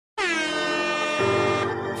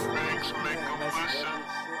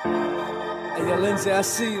Yo, Lindsay, I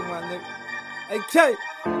see you, my nigga. Hey, K.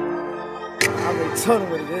 I already told him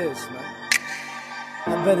what it is, man.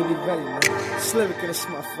 I better be ready, man. Slick in this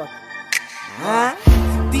motherfucker.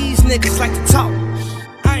 These niggas like to talk.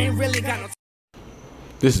 I ain't really got no.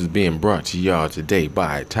 This is being brought to y'all today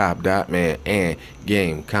by Top Dot Man and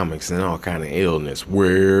Game Comics and all kind of illness.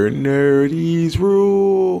 Where nerdies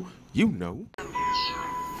rule, you know.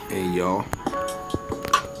 Hey y'all,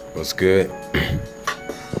 what's good?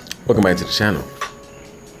 Welcome back to the channel.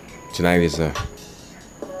 Tonight is a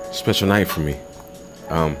special night for me.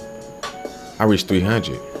 I reached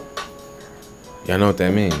 300. Y'all know what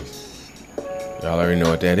that means. Y'all already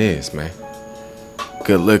know what that is, man.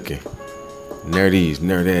 Good looking. Nerdies,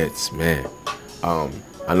 nerdettes, man.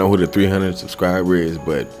 I know who the 300 subscriber is,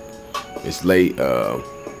 but it's late.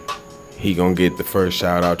 He gonna get the first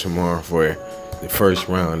shout out tomorrow for the first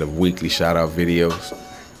round of weekly shout out videos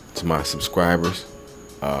to my subscribers.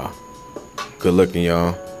 Good looking,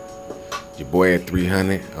 y'all. Your boy at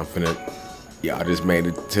 300. Y'all just made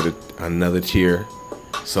it to another tier.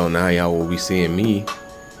 So now y'all will be seeing me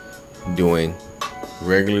doing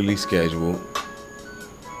regularly scheduled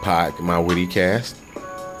my witty cast,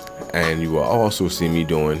 and you will also see me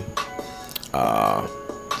doing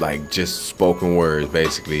like just spoken words.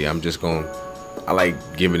 Basically, I like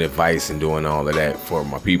giving advice and doing all of that for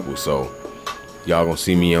my people. So y'all gonna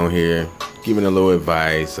see me on here giving a little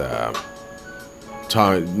advice,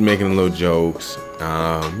 making a little jokes,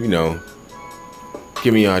 you know,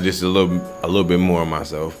 giving y'all just a little bit more of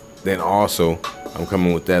myself. Then also I'm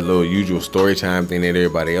coming with that little usual story time thing that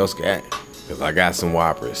everybody else got. Cause I got some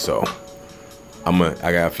whoppers, so I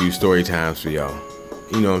got a few story times for y'all.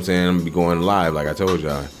 You know what I'm saying? I'm gonna be going live, like I told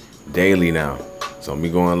y'all, daily now. So I'm gonna be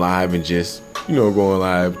going live and just, you know, going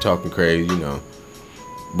live, talking crazy, you know,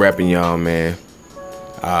 repping y'all, man.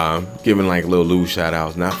 Giving like little loose shout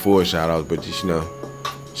outs, not full shout outs, but just, you know,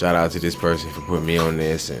 shout out to this person for putting me on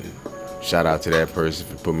this, and shout out to that person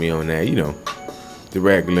for putting me on that. You know, the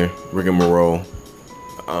regular rigmarole.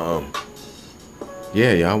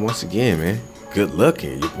 Yeah, y'all, once again, man, good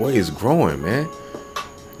looking. Your boy is growing, man.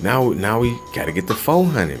 Now we gotta get the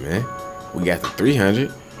 400, man. We got the 300,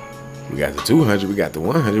 we got the 200, we got the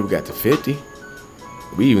 100, we got the 50.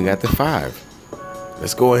 We even got the 5.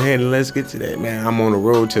 Let's go ahead and let's get to that, man. I'm on the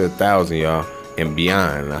road to 1,000, y'all, and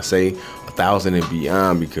beyond. And I say 1,000 and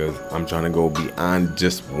beyond because I'm trying to go beyond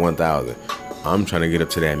just 1,000. I'm trying to get up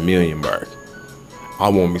to that 1,000,000 mark. I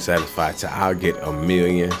won't be satisfied till I get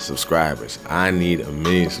 1,000,000 subscribers. I need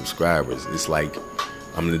 1,000,000 subscribers. It's like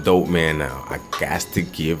I'm the dope man now. I got to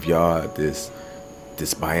give y'all this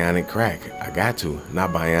bionic crack. I got to.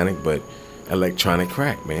 Not bionic, but electronic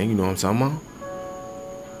crack, man. You know what I'm talking about?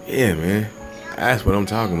 Yeah, man. That's what I'm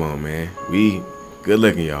talking about, man. We good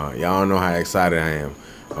looking, y'all. Y'all know how excited I am.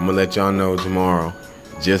 I'm gonna let y'all know tomorrow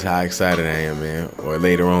just how excited I am, man. Or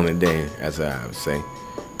later on in the day, as I would say.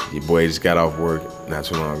 Your boy just got off work not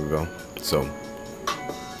too long ago. So,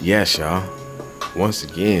 yes, y'all. Once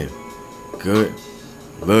again, good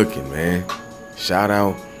looking, man. Shout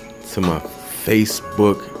out to my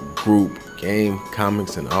Facebook group, Game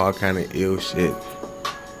Comics and all kind of ill shit.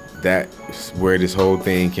 That's where this whole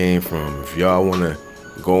thing came from. If y'all want to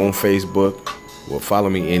go on Facebook, well, follow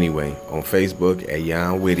me anyway. On Facebook at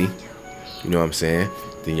Yon Witty. You know what I'm saying?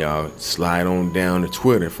 Then y'all slide on down to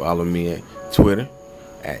Twitter. Follow me at Twitter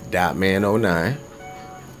at Dotman09.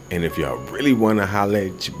 And if y'all really want to holler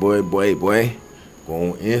at your boy, go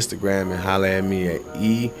on Instagram and holler at me at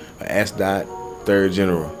S.3rd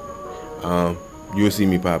You'll see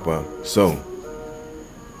me pop up. So,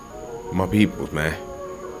 my peoples, man,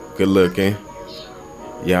 good looking.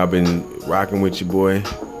 Y'all been rocking with your boy.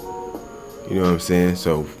 You know what I'm saying?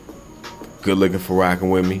 So, good looking for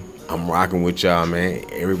rocking with me. I'm rocking with y'all, man.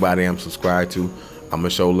 Everybody I'm subscribed to, I'm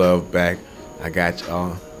gonna show love back. I got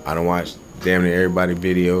y'all. I don't watch damn near everybody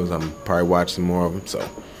videos. I'm probably watching more of them. So,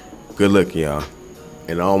 good looking, y'all.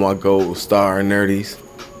 And all my gold star nerdies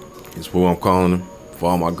is what I'm calling them. For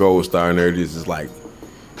all my gold star nerdies, it's like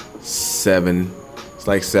 7. It's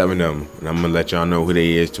like 7 of them. And I'm gonna let y'all know who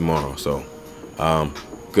they is tomorrow. So,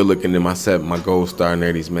 good looking to my gold star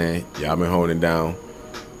nerdies, man. Y'all been holding it down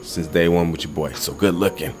since day one with your boy. So, good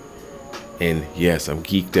looking. And yes, I'm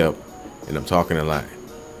geeked up and I'm talking a lot.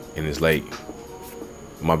 And it's late.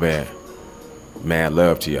 My bad. Mad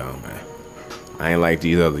love to y'all, man. I ain't like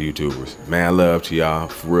these other YouTubers. Mad love to y'all,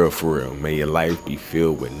 for real, for real. May your life be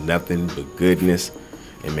filled with nothing but goodness,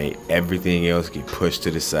 and may everything else get pushed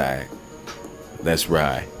to the side. Let's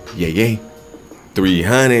ride. Yeah, yeah.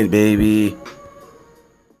 300, baby.